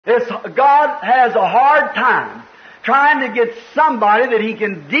God has a hard time trying to get somebody that He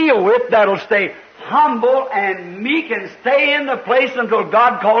can deal with that'll stay humble and meek and stay in the place until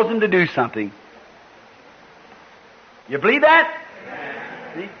God calls him to do something. You believe that?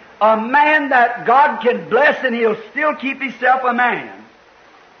 See? A man that God can bless and he'll still keep himself a man,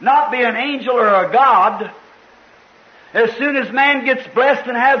 not be an angel or a god. As soon as man gets blessed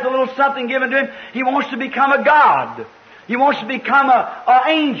and has a little something given to him, he wants to become a god. He wants to become an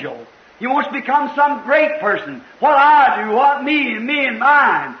angel. He wants to become some great person. What I do, what me and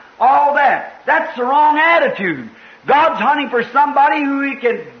mine, all that. That's the wrong attitude. God's hunting for somebody who He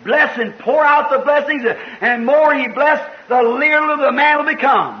can bless and pour out the blessings, and more He bless, the littler the man will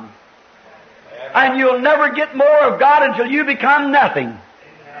become. And you'll never get more of God until you become nothing.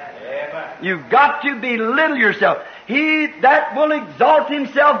 You've got to belittle yourself. He that will exalt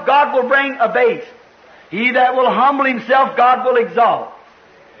himself, God will bring a base. He that will humble himself, God will exalt.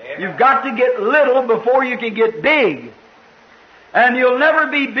 You've got to get little before you can get big. And you'll never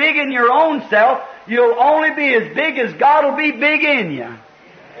be big in your own self. You'll only be as big as God will be big in you.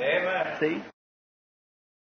 Amen. See?